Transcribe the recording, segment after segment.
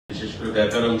বিশেষ করে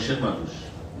বেকার অংশের মানুষ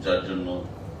যার জন্য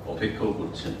অপেক্ষাও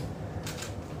করছেন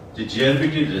যে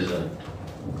জিআরবিটির রেজাল্ট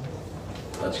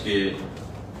আজকে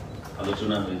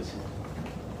আলোচনা হয়েছে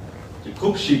যে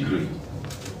খুব শীঘ্রই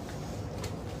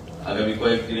আগামী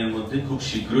কয়েকদিনের মধ্যে খুব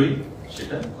শীঘ্রই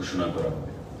সেটা ঘোষণা করা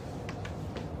হবে।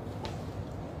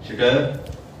 সেটা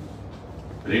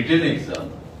রিটেন এক্সাম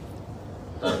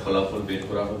তার ফলাফল বের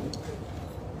করা হবে।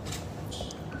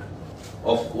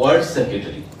 Of word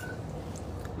secretary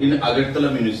in Agartala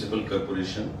municipal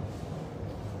corporation,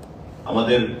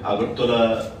 আমাদের আগরতলা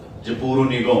যে পৌর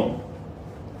নিগম,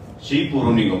 সেই পৌর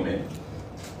নিগমে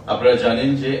আপনারা জানেন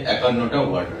যে 51টা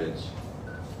ওয়ার্ড রয়েছে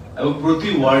এবং প্রতি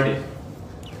ওয়ার্ডে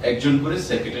একজন করে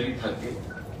সেক্রেটারি থাকে।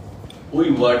 ওই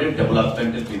ওয়ার্ডের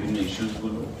ডেভেলপমেন্টের বিভিন্ন ইস্যুস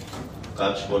গুলো,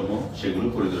 কাজকর্ম সেগুলো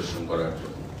পরিদর্শন করার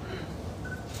জন্য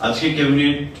আজকে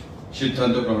ক্যাবিনেট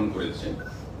সিদ্ধান্ত গ্রহণ করেছে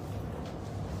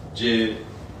যে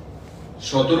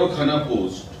 17খানা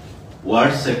পোস্ট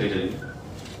ওয়ার্ড সেক্রেটারি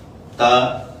তা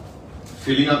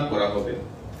ফিলিং আপ করা হবে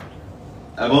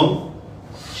এবং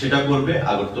সেটা করবে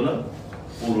আগরতলা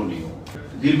পৌর নিগম।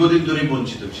 দীর্ঘদিন ধরে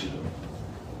বঞ্চিত ছিল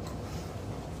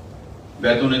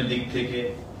বেতনের দিক থেকে,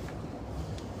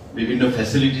 বিভিন্ন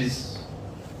ফ্যাসিলিটিস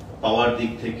পাওয়ার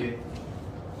দিক থেকে,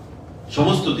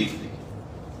 সমস্ত দিক থেকে,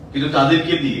 কিন্তু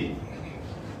তাদেরকে দিয়ে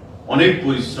অনেক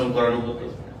পরিশ্রম করানো হতো।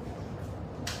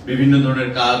 বিভিন্ন ধরনের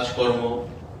কাজকর্ম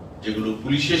যেগুলো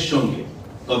পুলিশের সঙ্গে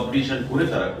কম্পিটিশন করে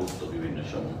তারা করতো বিভিন্ন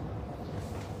সময়।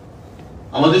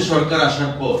 আমাদের সরকার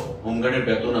আসার পর হোমগার্ডের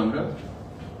বেতন আমরা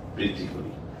বৃদ্ধি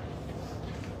করি।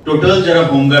 টোটাল যারা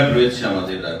হোমগার্ড রয়েছে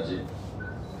আমাদের রাজ্যে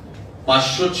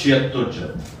 576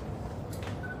 জন।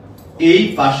 এই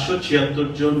 576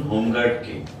 জন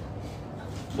হোমগার্ডকে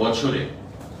বছরে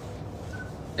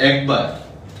একবার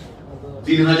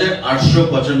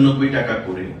 3895 টাকা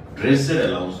করে ড্রেসের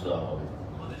অ্যালাউন্স দেওয়া হবে।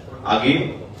 আগে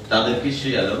তাদেরকে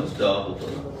সেই অ্যালাউন্স দেওয়া হতো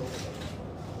না।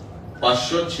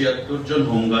 576 জন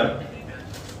হোমগার্ড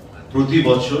প্রতি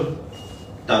বছর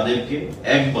তাদেরকে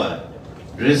একবার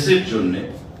ড্রেসের জন্য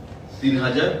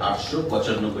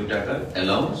 3895 টাকার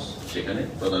অ্যালাউন্স সেখানে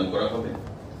প্রদান করা হবে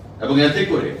এবং এতে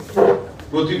করে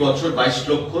প্রতি বছর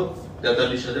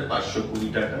 22,43,520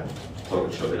 টাকা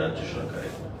খরচ হবে রাজ্য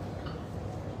সরকারের।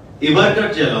 এবারকার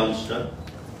যে অ্যালাউন্সটা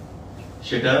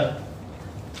সেটা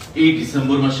এই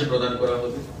ডিসেম্বর মাসে প্রদান করা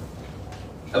হবে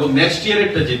এবং নেক্সট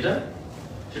ইয়ারেরটা যেটা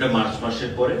সেটা মার্চ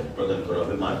মাসের পরে প্রদান করা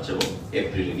হবে, মার্চ এবং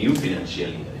এপ্রিলে, নিউ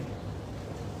ফিনান্সিয়াল ইয়ারে।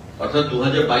 অর্থাৎ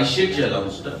 2022-এর যে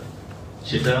অ্যালাউন্সটা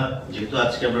সেটা যেহেতু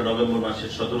আজকে আমরা নভেম্বর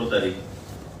মাসের 17 তারিখ,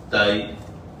 তাই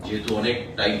যেহেতু অনেক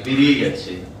টাইম পেরিয়ে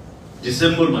গেছে,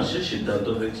 ডিসেম্বর মাসে সিদ্ধান্ত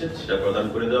হয়েছে সেটা প্রদান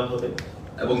করে দেওয়া হবে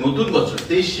এবং নতুন বছর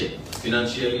 23-এ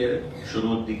ফিনান্সিয়াল ইয়ারের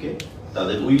শুরুর দিকে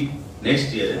তাদের ওই নেক্সট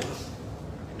ইয়ারে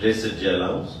ড্রেসের যে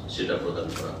অ্যালাউন্স সেটা প্রদান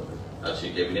করা হবে। আজকে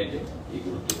ক্যাবিনেটে এই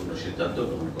গুরুত্বপূর্ণ সিদ্ধান্ত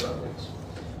গ্রহণ করা হয়েছে।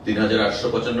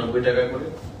 3895 টাকা করে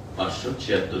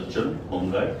 576 জন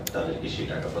হোমগার্ড তাদেরকে সেই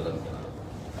টাকা প্রদান করা হবে।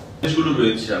 কলেজগুলো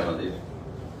রয়েছে আমাদের,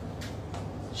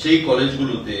 সেই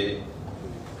কলেজগুলোতে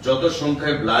যত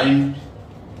সংখ্যায় ব্লাইন্ড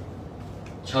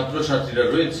ছাত্রছাত্রীরা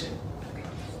রয়েছে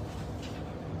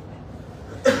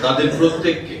তাদের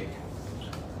প্রত্যেককে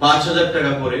 5000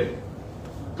 টাকা করে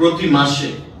প্রতি মাসে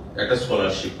একটা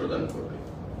স্কলারশিপ প্রদান করবে।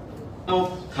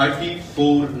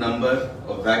 34 number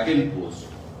of vacant posts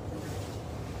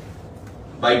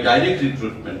by direct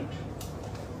recruitment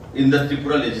in the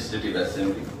Tripura Legislative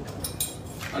Assembly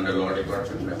under Law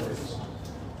Department members.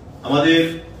 আমাদের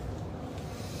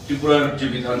ত্রিপুরার যে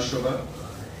বিধানসভা,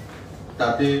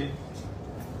 তাতে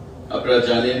আপনারা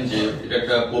জানেন যে এটা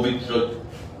একটা পবিত্র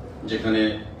যেখানে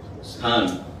স্থান,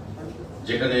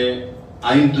 যেখানে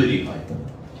আইন তৈরি হয়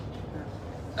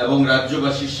এবং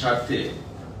রাজ্যবাসীর স্বার্থে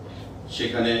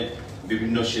সেখানে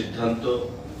বিভিন্ন সিদ্ধান্ত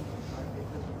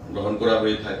গ্রহণ করা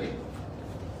হয়ে থাকে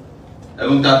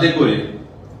এবং তাতে করে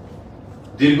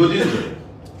দীর্ঘদিন ধরে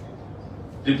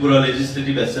ত্রিপুরা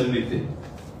লেজিসলেটিভ অ্যাসেম্বলিতে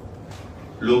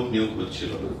লোক নিয়োগ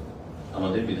হচ্ছিল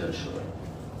আমাদের বিধানসভায়।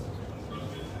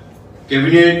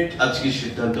 ক্যাবিনেট আজকে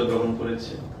সিদ্ধান্ত গ্রহণ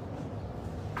করেছে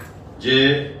যে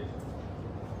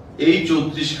এই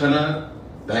 34খানা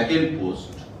ভ্যাকেন্ট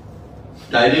পোস্ট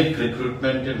ডাইরেক্ট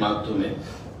রিক্রুটমেন্টের মাধ্যমে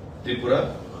ত্রিপুরা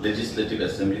লেজিসলেটিভ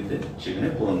অ্যাসেম্বলিতে সেখানে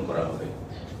পূরণ করা হবে।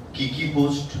 কি কি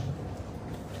পোস্ট?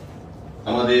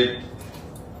 আমাদের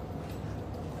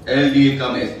এলডিএ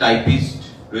কাম টাইপিস্ট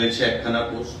রয়েছে 1খানা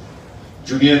post,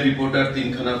 junior reporter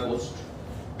 3খানা post,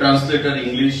 translator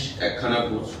English 1খানা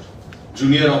post,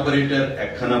 junior operator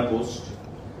 1খানা post,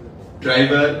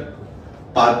 driver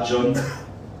 5 John,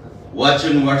 watch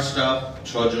and word staff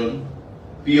 6 John,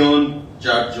 peon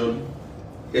 4 John,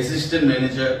 assistant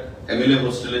manager MLA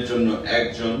হোস্টেলের জন্য 1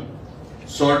 জন,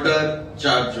 সর্টার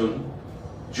 4 জন,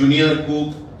 জুনিয়র কুক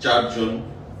 4 জন,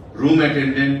 রুম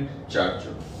অ্যাটেন্ডেন্ট 4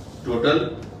 জন, total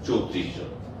 34 জন।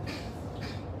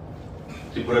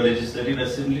 Tripura legislative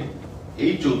assembly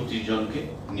এই 34 জনকে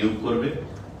নিয়োগ করবে।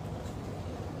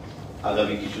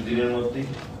 আগামী কিছুদিনের মধ্যে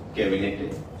ক্যাবিনেটে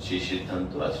সেই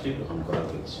সিদ্ধান্ত আজকে গ্রহণ করা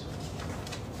হয়েছে।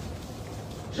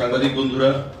 সাংবাদিক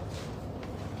বন্ধুরা,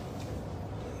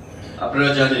 আপনারা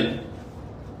জানেন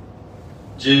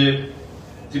যে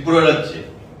ত্রিপুরা রাজ্যে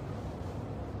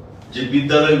যে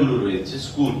বিদ্যালয়গুলো রয়েছে,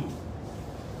 স্কুল,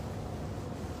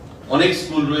 অনেক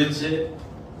স্কুল রয়েছে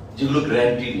যেগুলো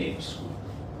গ্র্যান্টি নেই স্কুল,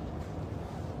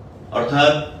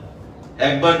 অর্থাৎ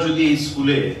একবার যদি এই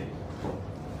স্কুলে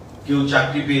কেউ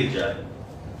চাকরি পেয়ে যায়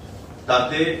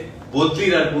তাতে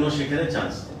বদলির আর কোনো সেখানে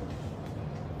চান্স নেই।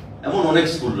 এমন অনেক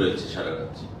স্কুল রয়েছে সারা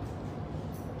রাজ্যে।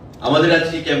 আমাদের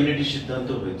আজকে ক্যাবিনেটের সিদ্ধান্ত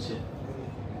হয়েছে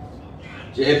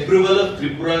যে approval of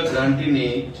Tripura guarantee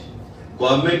নেড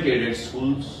government aided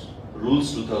schools rules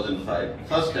 2005,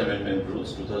 first amendment rules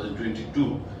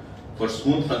 2022 for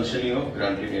smooth functioning of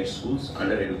grantee aid schools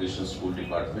under education school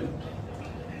department.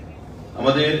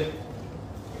 আমাদের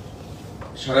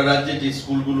সারা রাজ্যে যে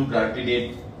স্কুলগুলো গ্রান্টি এড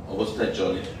অবস্থায়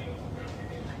চলে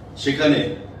সেখানে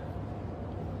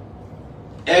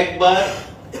একবার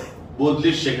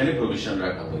বদলির সেখানে প্রভিশন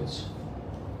রাখা হয়েছে,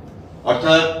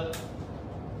 অর্থাৎ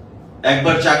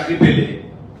একবার চাকরি পেলে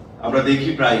আমরা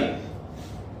দেখি প্রায়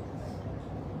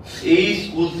এই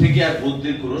স্কুল থেকে আর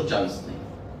বদলির কোনো চান্স নেই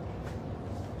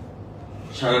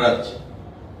সারা রাজ্যে।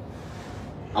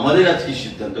 আমাদের আজকে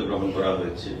সিদ্ধান্ত গ্রহণ করা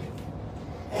হয়েছে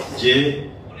যে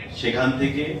সেখান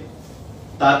থেকে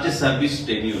তার যে সার্ভিস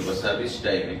টেনিউর বা সার্ভিস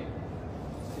টাইমে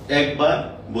একবার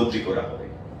বদলি করা হবে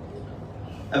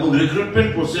এবং রিক্রুটমেন্ট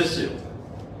প্রসেসে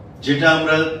যেটা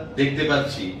আমরা দেখতে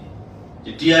পাচ্ছি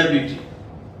যে টিআরবিটি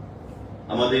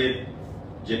আমাদের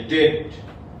যে টেট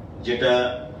যেটা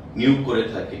নিয়োগ করে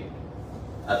থাকে,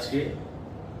 আজকে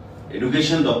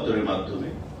এডুকেশন দপ্তরের মাধ্যমে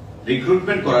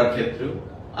রিক্রুটমেন্ট করার ক্ষেত্রেও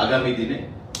আগামী দিনে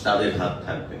তাদের হাত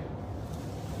থাকবে।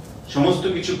 সমস্ত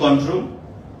কিছু কন্ট্রোল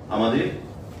আমাদের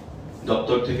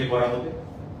দপ্তর থেকে করা হবে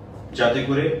যাতে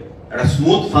করে একটা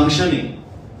স্মুথ ফাংশনিং,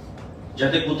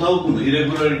 যাতে কোথাও কোনো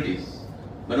ইরেগুলারিটিস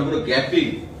মানে কোনো গ্যাপিং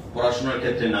পড়াশোনার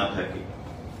ক্ষেত্রে না থাকে,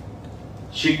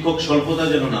 শিক্ষক স্বল্পতা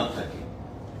যেন না থাকে,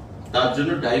 তার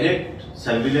জন্য ডাইরেক্ট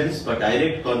সার্ভিলেন্স বা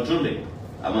ডাইরেক্ট কন্ট্রোলে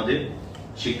আমাদের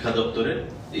শিক্ষা দপ্তরের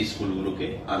এই স্কুলগুলোকে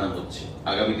আনা হচ্ছে।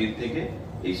 আগামী দিন থেকে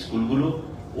এই স্কুলগুলো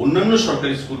অন্যান্য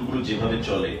সরকারি স্কুলগুলো যেভাবে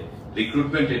চলে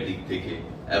রিক্রুটমেন্টের দিক থেকে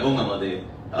এবং আমাদের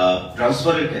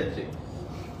ট্রান্সফারের ক্ষেত্রে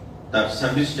তার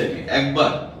সার্ভিস টাইমে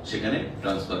একবার সেখানে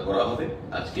ট্রান্সফার করা হবে।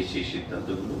 আজকে সেই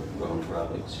সিদ্ধান্তগুলো গ্রহণ করা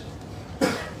হয়েছে।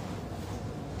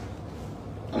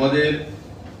 আমাদের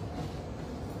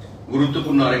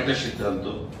গুরুত্বপূর্ণ আরেকটা সিদ্ধান্ত,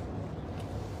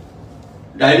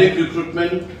 direct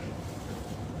recruitment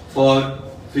for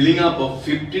filling up of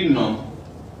 15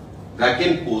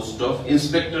 vacant post of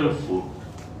inspector of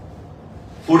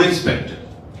food inspector।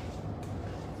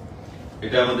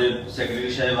 এটা আমাদের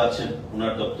সেক্রেটারি সাহেব আছেন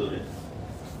ওনার দপ্তরে।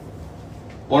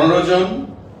 15 জন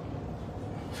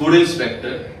ফুড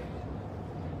ইন্সপেক্টর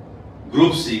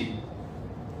গ্রুপ সি,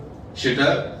 সেটা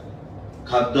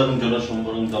খাদ্য এবং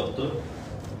জনসম্ভরণ দপ্তর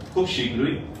খুব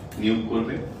শীঘ্রই নিয়োগ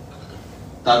করবে।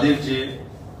 তাদের যে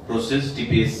প্রসেস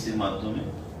টিপিএসসির মাধ্যমে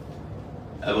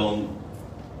এবং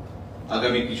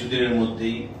আগামী কিছুদিনের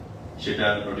মধ্যেই সেটা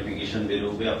নোটিফিকেশন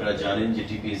বেরোবে। আপনারা জানেন যে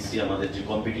টিপিএসসি আমাদের যে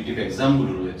কম্পিটিটিভ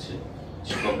এক্সামগুলো রয়েছে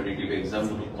সেই কম্পিটিটিভ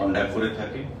এক্সামগুলো কন্ডাক্ট করে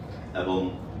থাকে এবং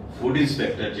ফুড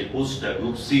ইন্সপেক্টর যে পোস্টটা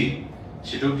গ্রুপ সি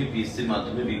সেটাও টিপিএসসির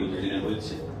মাধ্যমে বিগত দিনে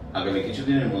হয়েছে। আগামী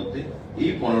কিছুদিনের মধ্যে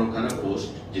এই 15খানা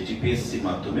পোস্ট যে টিপিএসসির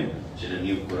মাধ্যমে সেটা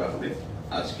নিয়োগ করা হবে।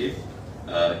 আজকে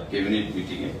ক্যাবিনেট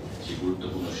মিটিং এ সেই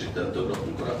গুরুত্বপূর্ণ সিদ্ধান্ত গ্রহণ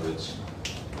করা হয়েছে।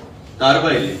 তার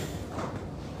বাইরে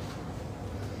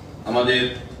আমাদের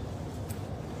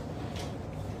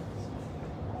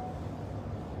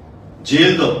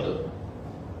জেল দপ্তর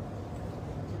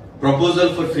proposal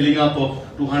for filling up of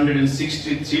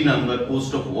 263 number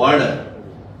post of order,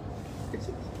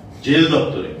 jail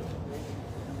দপ্তরে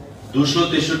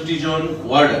 263 জন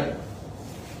ওয়ার্ডার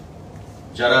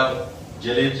যারা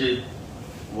জেলের যে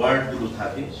ওয়ার্ড গুলো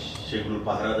থাকে সেগুলো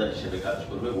পাহারাদার হিসেবে কাজ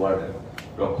করবে, ওয়ার্ডার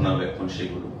রক্ষণাবেক্ষণ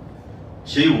সেগুলো,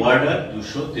 সেই ওয়ার্ডার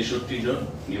 263 জন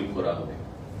নিয়োগ করা হবে।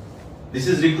 This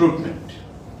is recruitment,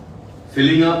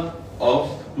 filling up of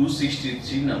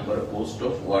 263 number post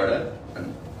of order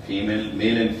female,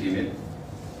 mail and female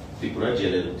Tripura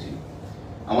জেলের অধীন।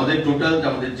 আমাদের টোটাল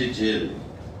আমাদের যে জেল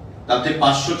তাতে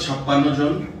 556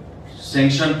 জন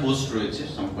স্যাংশন পোস্ট রয়েছে,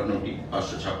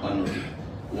 556টি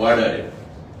ওয়ার্ডারে,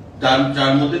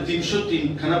 যার মধ্যে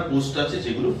 303খানা পোস্ট আছে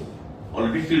যেগুলো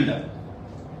already filled up.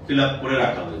 Fill up করে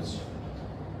রাখা হয়েছে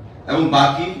এবং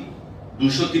বাকি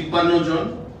 253 জন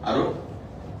আরো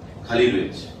খালি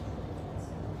রয়েছে।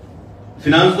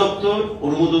 ফিনান্স দপ্তর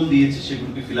অনুমোদন দিয়েছে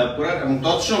সেগুলোকে ফিল আপ করার এবং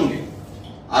তৎসঙ্গে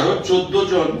আরো 14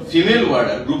 জন ফিমেল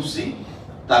ওয়ার্ডার গ্রুপ সি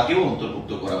তাকেও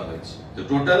অন্তর্ভুক্ত করা হয়েছে। তো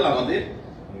টোটাল আমাদের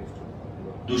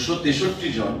 263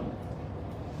 জন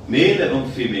মেল এবং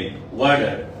ফিমেল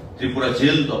ওয়ার্ডার ত্রিপুরা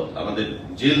আমাদের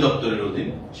জেল দপ্তরের অধীন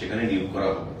সেখানে নিয়োগ করা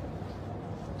হবে।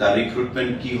 তার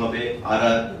রিক্রুটমেন্ট কি হবে,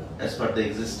 RR as per the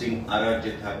existing RR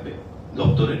যে থাকবে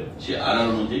দপ্তরে, সে আরআর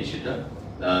অনুযায়ী সেটা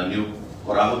নিয়োগ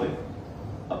করা হবে।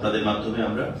 আপনাদের মাধ্যমে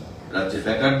আমরা রাজ্যের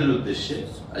বেকারদের উদ্দেশ্যে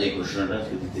এই ঘোষণাটা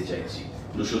দিতে চাইছি।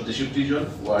 263 জন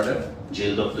ওয়ার্ডার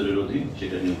জেল দপ্তরের অধীন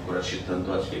সেটা নিয়োগ করার সিদ্ধান্ত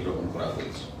আজকে গ্রহণ করা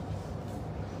হয়েছে।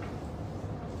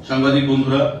 সাংবাদিক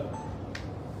বন্ধুরা,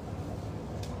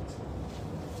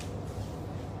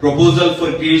 proposal for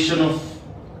creation of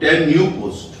 10 new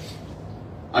posts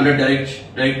under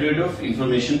Directorate of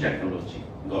Information Technology,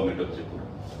 Government of Tripura।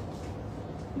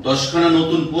 10 খানা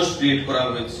নতুন পোস্ট ক্রিয়েট করা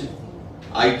হয়েছে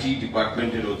আইটি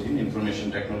ডিপার্টমেন্টের অধীন, ইনফরমেশন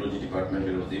টেকনোলজি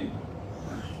ডিপার্টমেন্টের অধীন।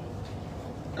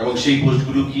 এবং সেই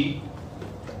পোস্টগুলো কি?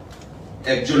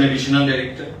 একজন এডিশনাল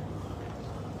ডাইরেক্টর,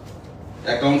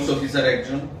 অ্যাকাউন্টস অফিসার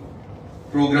একজন,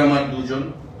 প্রোগ্রামার 2 জন,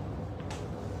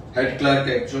 হেড ক্লার্ক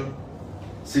একজন,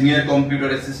 সিনিয়র কম্পিউটার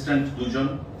অ্যাসিস্ট্যান্ট 2 জন,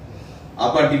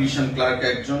 আপার ডিভিশন ক্লার্ক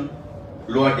একজন,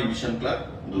 লোয়ার ডিভিশন ক্লার্ক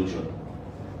 2 জন।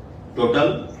 টোটাল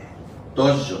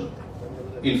 10 জন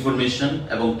ইনফরমেশন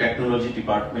এবং টেকনোলজি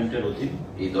ডিপার্টমেন্টের অধীন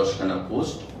এই 10 খানা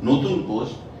পোস্ট, নতুন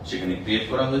পোস্ট সেখানে ক্রিয়েট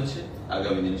করা হয়েছে।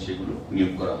 আগামী দিনে সেগুলো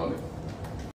নিয়োগ করা হবে।